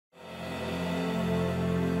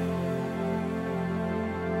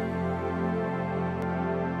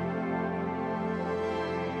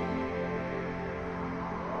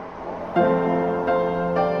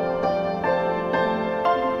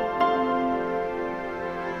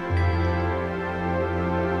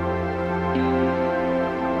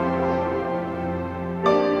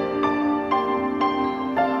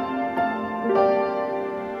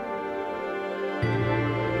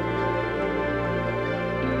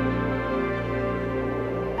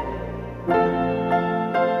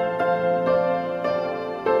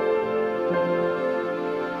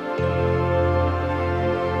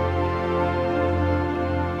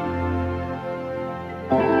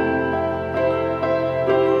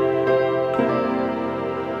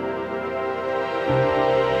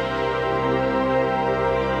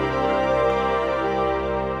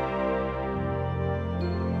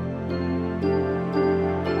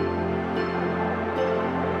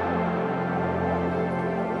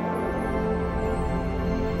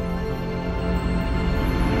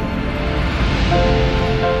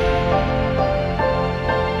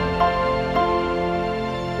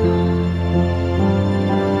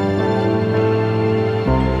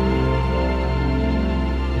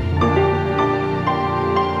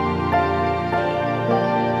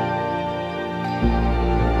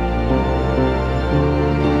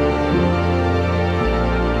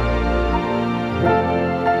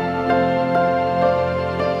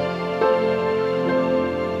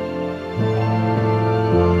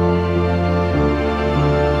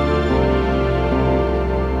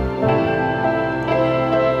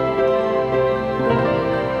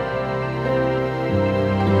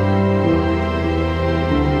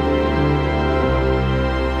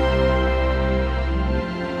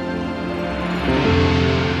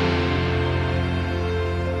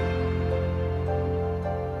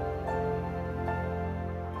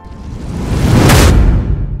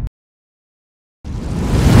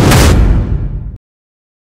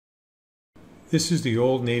This is the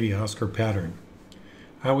old Navy Oscar pattern.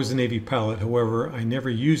 I was a Navy pilot, however, I never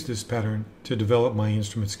used this pattern to develop my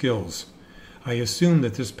instrument skills. I assume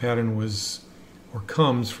that this pattern was or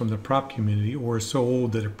comes from the prop community or is so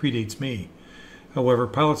old that it predates me. However,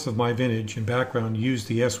 pilots of my vintage and background use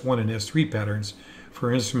the S1 and S3 patterns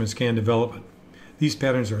for instrument scan development. These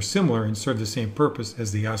patterns are similar and serve the same purpose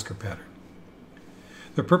as the Oscar pattern.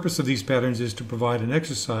 The purpose of these patterns is to provide an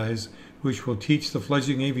exercise which will teach the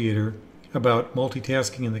fledgling aviator about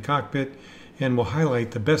multitasking in the cockpit and will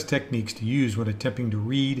highlight the best techniques to use when attempting to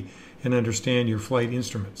read and understand your flight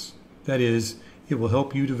instruments. That is, it will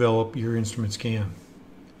help you develop your instrument scan.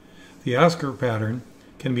 The Oscar pattern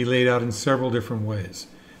can be laid out in several different ways,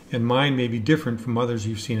 and mine may be different from others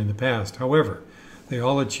you've seen in the past. However, they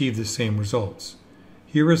all achieve the same results.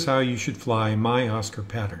 Here is how you should fly my Oscar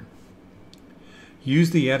pattern.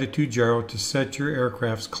 Use the attitude gyro to set your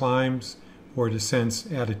aircraft's climbs or descents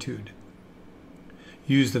attitude.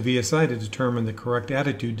 Use the VSI to determine the correct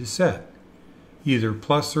attitude to set, either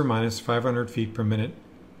plus or minus 500 feet per minute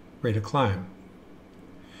rate of climb.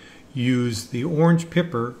 Use the orange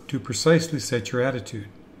pipper to precisely set your attitude.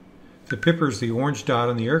 The pipper is the orange dot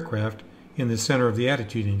on the aircraft in the center of the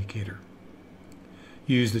attitude indicator.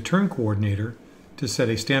 Use the turn coordinator to set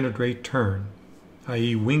a standard rate turn,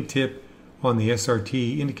 i.e. wingtip on the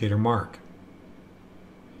SRT indicator mark.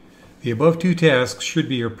 The above two tasks should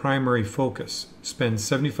be your primary focus. Spend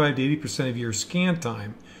 75 to 80% of your scan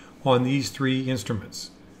time on these three instruments: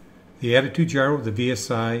 the attitude gyro, the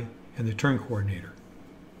VSI, and the turn coordinator.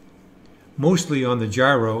 Mostly on the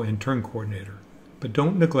gyro and turn coordinator, but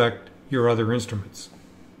don't neglect your other instruments.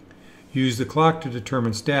 Use the clock to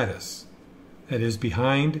determine status, that is,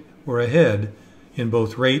 behind or ahead in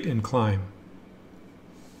both rate and climb.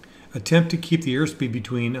 Attempt to keep the airspeed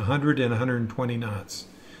between 100 and 120 knots.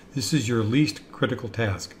 This is your least critical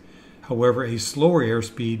task. However, a slower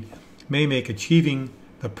airspeed may make achieving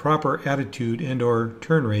the proper attitude and/or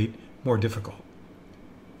turn rate more difficult.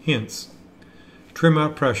 Hints: trim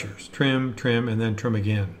out pressures. Trim, trim, and then trim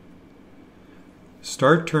again.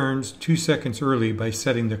 Start turns 2 seconds early by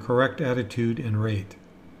setting the correct attitude and rate.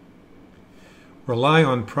 Rely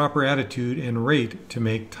on proper attitude and rate to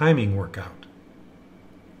make timing work out.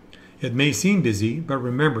 It may seem busy, but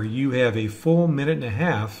remember you have a full minute and a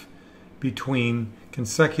half between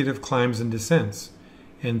consecutive climbs and descents,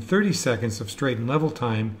 and 30 seconds of straight and level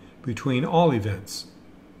time between all events.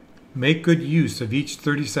 Make good use of each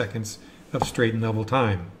 30 seconds of straight and level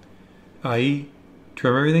time, i.e.,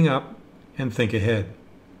 trim everything up and think ahead.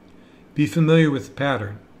 Be familiar with the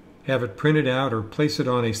pattern. Have it printed out or place it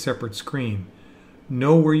on a separate screen.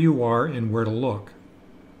 Know where you are and where to look.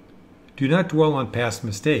 Do not dwell on past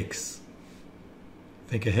mistakes.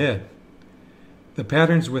 Think ahead. The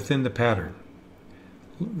pattern's within the pattern.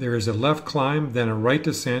 There is a left climb, then a right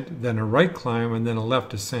descent, then a right climb, and then a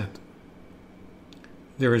left descent.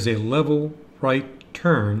 There is a level right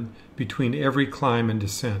turn between every climb and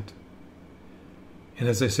descent. And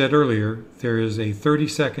as I said earlier, there is a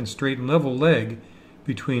 30-second straight and level leg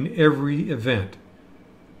between every event.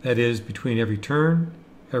 That is, between every turn,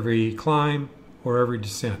 every climb, or every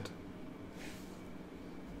descent.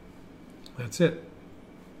 That's it.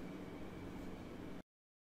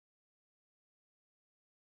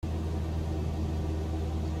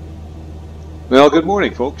 Well, good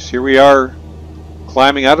morning, folks. Here we are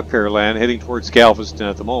climbing out of Pearland, heading towards Galveston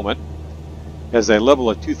at the moment. As I level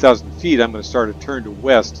at 2,000 feet, I'm going to start a turn to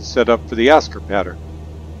west to set up for the Oscar pattern.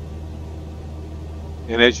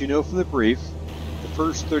 And as you know from the brief, the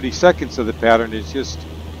first 30 seconds of the pattern is just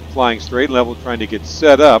flying straight and level, trying to get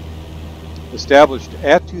set up, established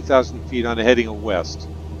at 2,000 feet on a heading west.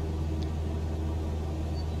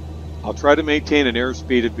 I'll try to maintain an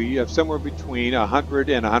airspeed of somewhere between 100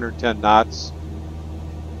 and 110 knots.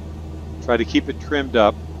 Try to keep it trimmed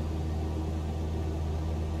up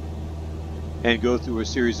and go through a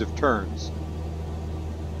series of turns.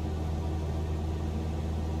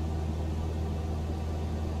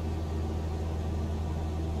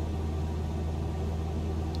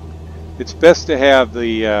 It's best to have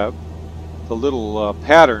the little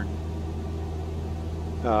pattern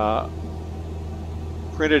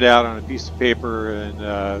printed out on a piece of paper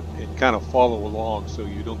and kind of follow along so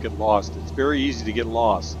you don't get lost. It's very easy to get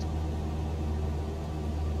lost.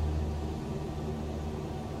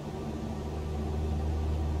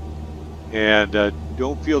 And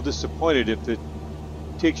don't feel disappointed if it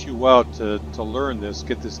takes you a while to learn this,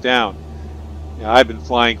 get this down. Now, I've been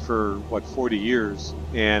flying for, 40 years,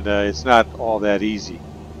 and it's not all that easy.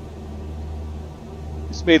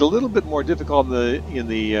 It's made a little bit more difficult in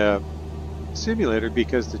the simulator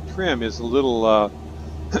because the trim is a little,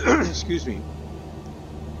 excuse me,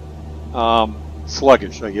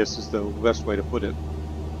 sluggish, I guess is the best way to put it.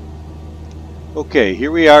 Okay,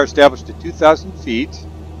 here we are established at 2,000 feet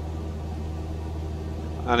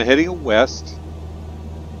on a heading west,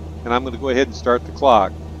 and I'm going to go ahead and start the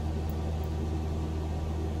clock.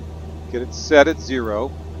 Get it set at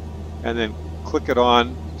 0, and then click it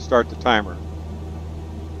on, start the timer.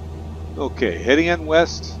 Okay, heading on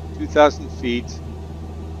west, 2,000 feet,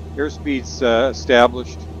 airspeed's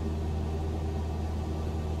established.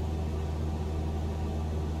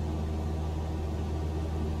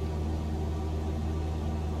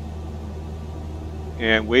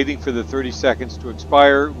 And waiting for the 30 seconds to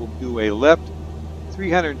expire, we'll do a left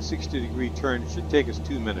 360-degree turn. It should take us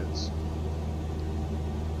 2 minutes.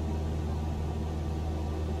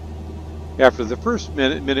 After the first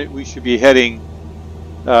minute, we should be heading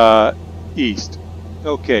east.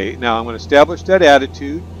 Okay, now I'm going to establish that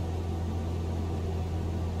attitude.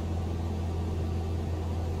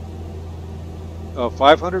 A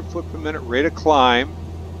 500 foot per minute rate of climb.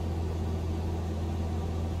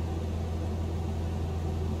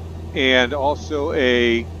 And also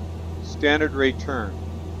a standard rate turn.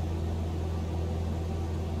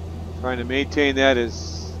 Trying to maintain that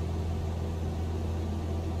as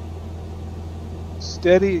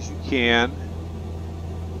steady as you can.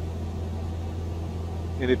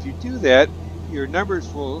 And if you do that, your numbers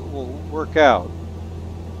will work out.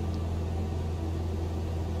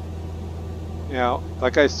 Now,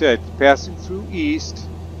 like I said, passing through east.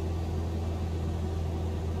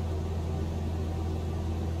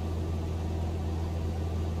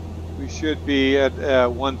 We should be at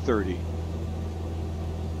 130.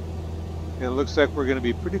 And it looks like we're going to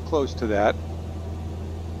be pretty close to that.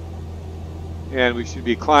 And we should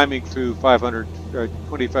be climbing through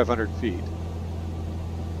 2,500 feet.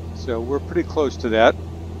 So we're pretty close to that.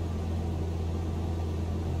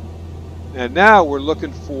 And now we're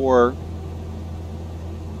looking for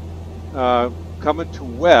coming to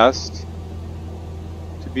west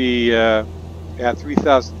to be at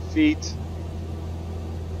 3,000 feet.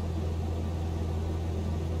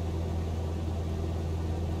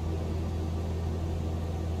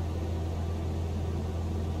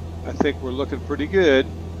 I think we're looking pretty good.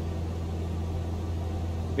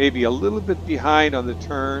 Maybe a little bit behind on the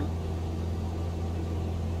turn.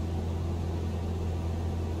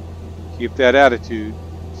 Keep that attitude.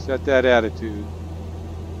 Set that attitude.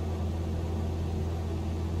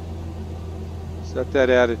 Set that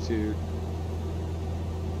attitude.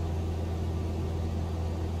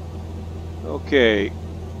 Okay.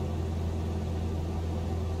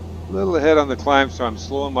 A little ahead on the climb, so I'm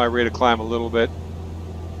slowing my rate of climb a little bit.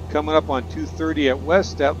 Coming up on 230 at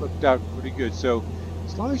west, that looked out pretty good. So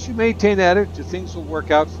as long as you maintain that attitude, things will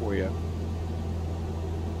work out for you.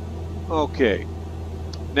 Okay.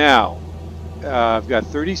 Now, I've got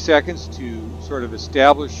 30 seconds to sort of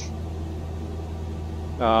establish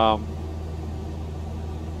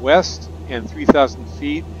west and 3,000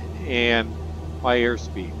 feet and my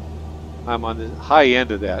airspeed. I'm on the high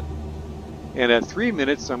end of that. And at 3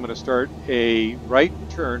 minutes, I'm going to start a right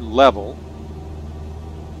turn level.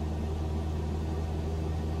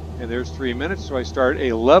 And there's 3 minutes, so I start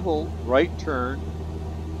a level right turn,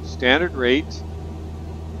 standard rate,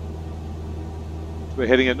 to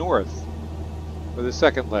heading a north for the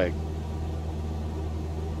second leg.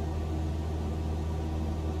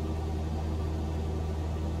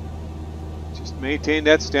 Just maintain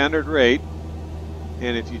that standard rate,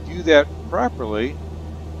 and if you do that properly,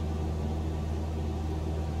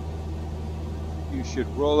 you should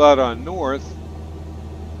roll out on north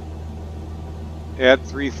at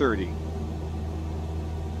 330.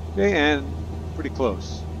 Okay, and pretty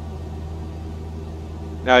close.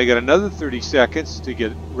 Now you got another 30 seconds to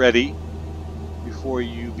get ready before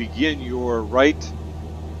you begin your right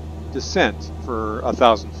descent for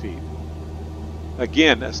 1,000 feet.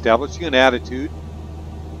 Again, establishing an attitude.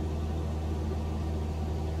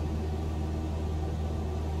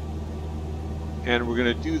 And we're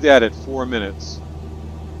going to do that at 4 minutes.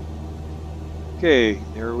 Okay,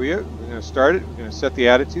 there we are. We're going to start it. We're going to set the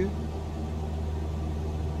attitude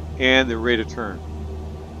and the rate of turn.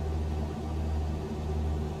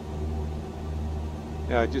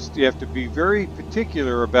 Now, you have to be very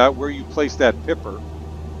particular about where you place that pipper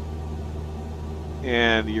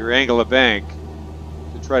and your angle of bank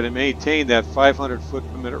to try to maintain that 500 foot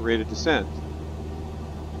per minute rate of descent.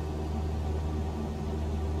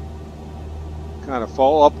 Kind of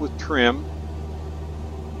follow up with trim.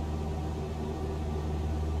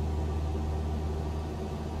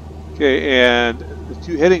 Okay, and the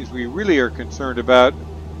two headings we really are concerned about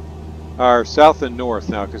are south and north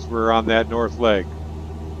now, because we're on that north leg.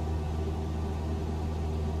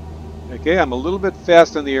 Okay, I'm a little bit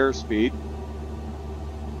fast on the airspeed.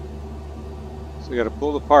 So I got to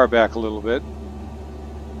pull the power back a little bit.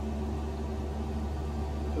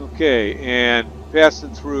 Okay, and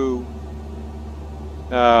passing through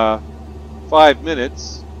 5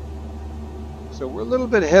 minutes. So we're a little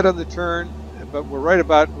bit ahead on the turn, but we're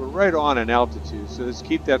right on in altitude. So let's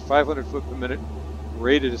keep that 500 foot per minute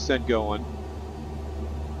rate of descent going.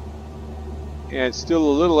 And still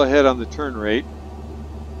a little ahead on the turn rate.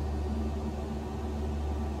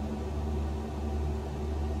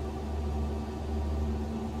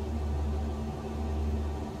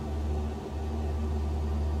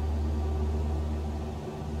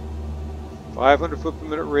 .500 foot per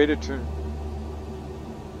minute rate of turn.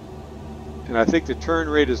 And I think the turn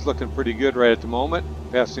rate is looking pretty good right at the moment.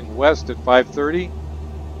 Passing west at 530.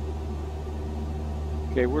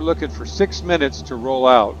 Okay, we're looking for 6 minutes to roll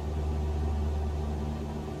out.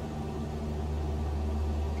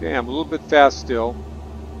 Okay, I'm a little bit fast still.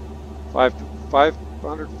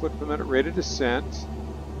 500 foot per minute rate of descent.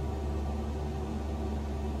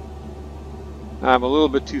 I'm a little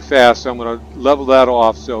bit too fast, so I'm going to level that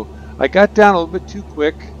off. So I got down a little bit too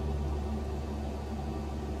quick.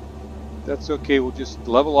 That's okay, we'll just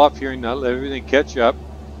level off here and not let everything catch up.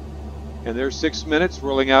 And there's 6 minutes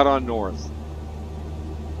rolling out on north.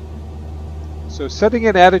 So setting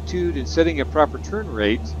an attitude and setting a proper turn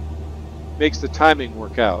rate makes the timing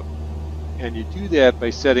work out. And you do that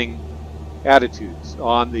by setting attitudes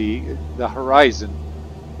on the horizon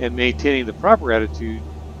and maintaining the proper attitude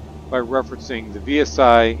by referencing the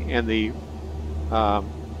VSI and the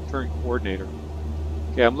turn coordinator.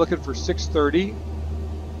 Okay, I'm looking for 630.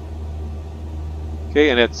 Okay,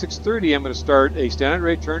 and at 630 I'm going to start a standard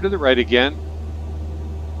rate turn to the right again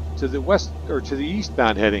to the west or to the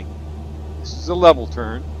eastbound heading. This is a level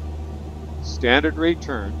turn, standard rate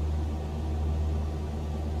turn.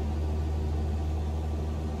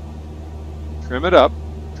 Trim it up,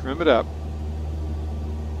 trim it up.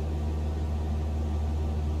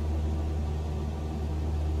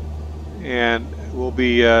 And we'll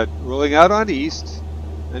be rolling out on east,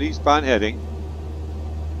 an eastbound heading.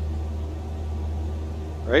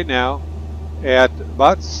 Right now at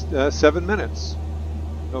about 7 minutes.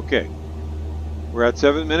 Okay, we're at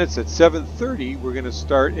 7 minutes. At 7:30 we're going to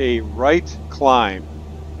start a right climb.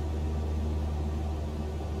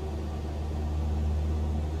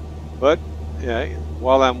 But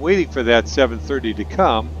while I'm waiting for that 7:30 to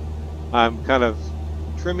come, I'm kind of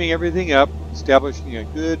trimming everything up, establishing a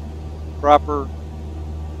good proper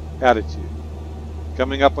attitude.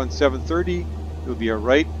 Coming up on 7:30 it'll be a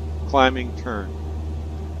right climbing turn.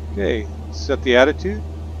 Okay, set the attitude,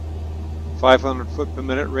 500 foot per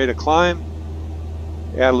minute rate of climb,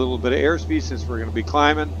 add a little bit of airspeed since we're going to be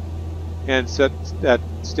climbing, and set that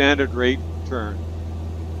standard rate turn.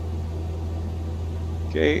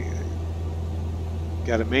 Okay,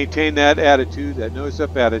 got to maintain that attitude, that nose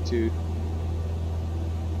up attitude.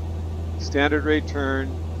 Standard rate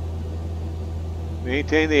turn,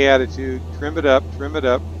 maintain the attitude, trim it up, trim it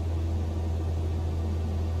up.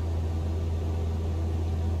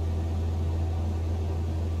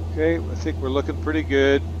 Okay, I think we're looking pretty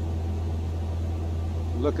good.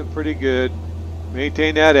 Looking pretty good.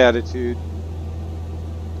 Maintain that attitude.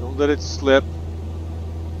 Don't let it slip.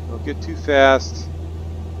 Don't get too fast.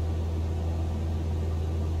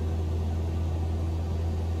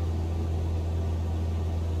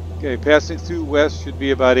 Okay, passing through west should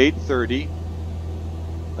be about 8:30.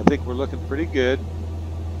 I think we're looking pretty good.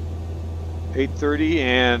 8:30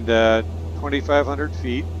 and 2,500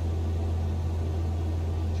 feet.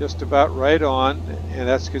 Just about right on, and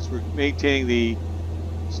that's because we're maintaining the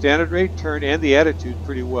standard rate turn and the attitude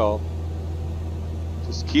pretty well.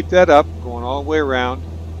 Just keep that up, going all the way around.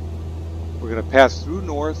 We're going to pass through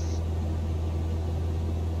north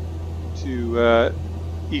to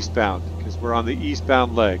eastbound because we're on the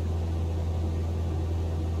eastbound leg.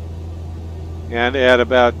 And at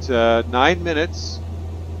about 9 minutes,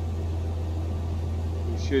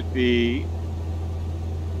 we should be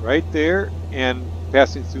right there and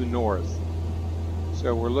passing through north.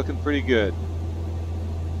 So we're looking pretty good.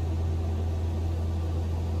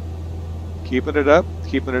 Keeping it up,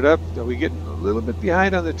 keeping it up. Are we getting a little bit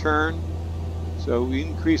behind on the turn? So we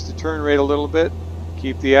increase the turn rate a little bit.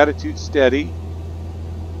 Keep the attitude steady.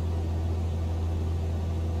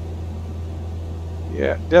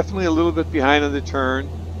 Yeah, definitely a little bit behind on the turn.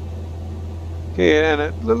 Okay, and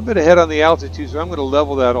a little bit ahead on the altitude, so I'm going to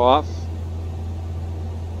level that off.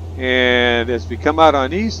 And as we come out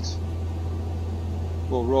on east,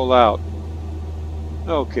 we'll roll out.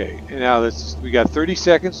 Okay, and now we got 30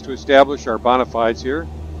 seconds to establish our bona fides here.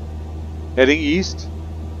 Heading east.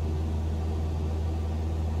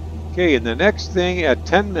 Okay, and the next thing at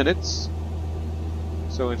 10 minutes,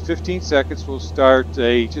 so in 15 seconds, we'll start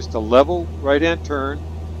just a level right-hand turn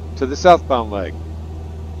to the southbound leg.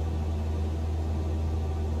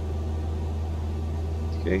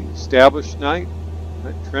 Okay, establish night.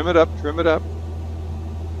 Trim it up, trim it up.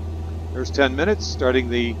 There's 10 minutes, starting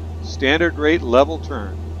the standard rate level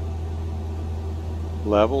turn.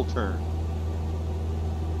 Level turn.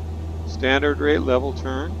 Standard rate level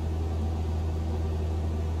turn.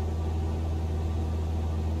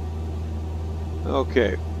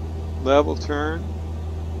 Okay, level turn,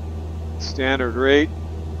 standard rate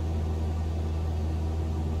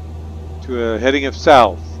to a heading of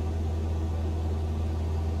south.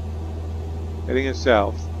 Heading of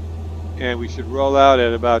south. And we should roll out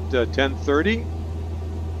at about 10:30.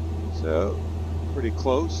 So, pretty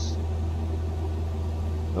close.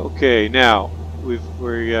 Okay, now we've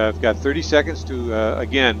got 30 seconds to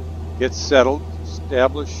again get settled,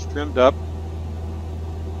 established, trimmed up.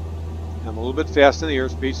 I'm a little bit fast in the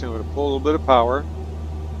airspeed, so I'm going to pull a little bit of power.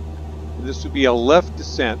 And this would be a left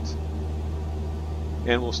descent.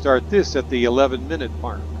 And we'll start this at the 11-minute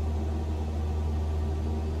mark.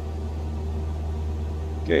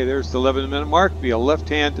 Okay, there's the 11-minute mark. Be a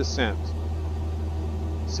left-hand descent.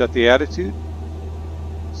 Set the attitude.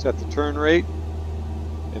 Set the turn rate.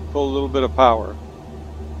 And pull a little bit of power.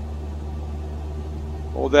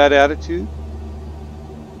 Hold that attitude.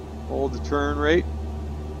 Hold the turn rate.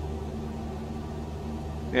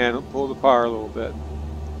 And pull the power a little bit.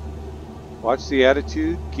 Watch the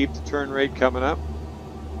attitude. Keep the turn rate coming up.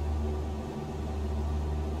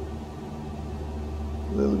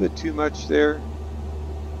 A little bit too much there.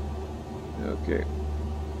 Okay.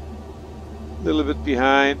 A little bit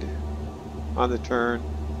behind on the turn.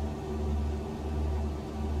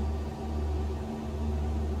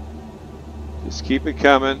 Just keep it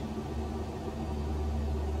coming.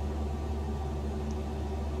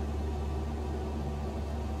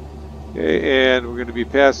 Okay, and we're going to be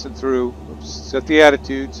passing through. Oops, set the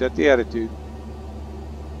attitude, set the attitude.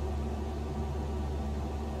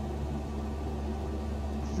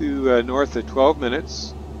 Through north of 12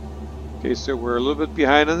 minutes. Okay, so we're a little bit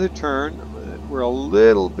behind on the turn. We're a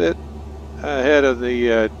little bit ahead of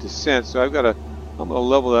the descent, so I'm going to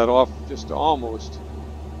level that off just almost.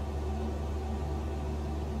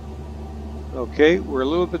 Okay, we're a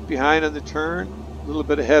little bit behind on the turn, a little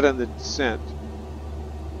bit ahead on the descent.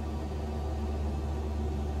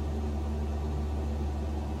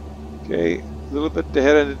 Okay, a little bit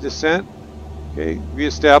ahead on the descent. Okay,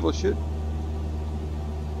 reestablish it.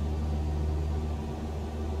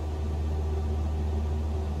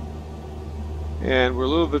 And we're a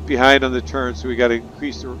little bit behind on the turn, so we got to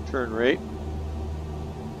increase the turn rate.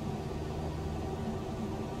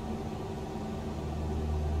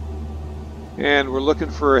 And we're looking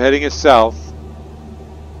for heading us south.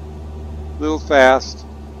 A little fast.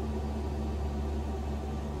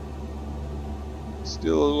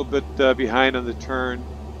 Still a little bit behind on the turn.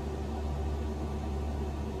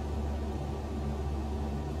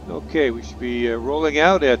 Okay, we should be rolling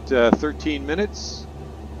out at 13 minutes.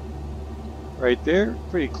 Right there,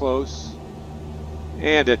 pretty close.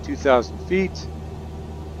 And at 2,000 feet.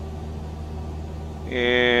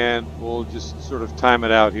 And we'll just sort of time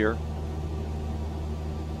it out here.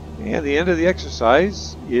 And the end of the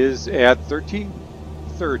exercise is at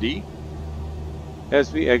 13:30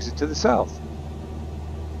 as we exit to the south.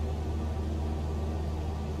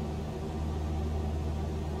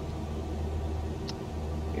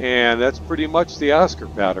 And that's pretty much the Oscar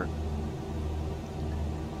pattern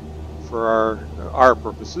for our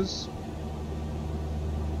purposes.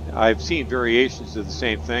 I've seen variations of the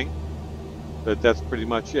same thing, but that's pretty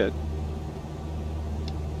much it.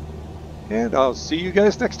 And I'll see you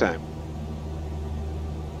guys next time.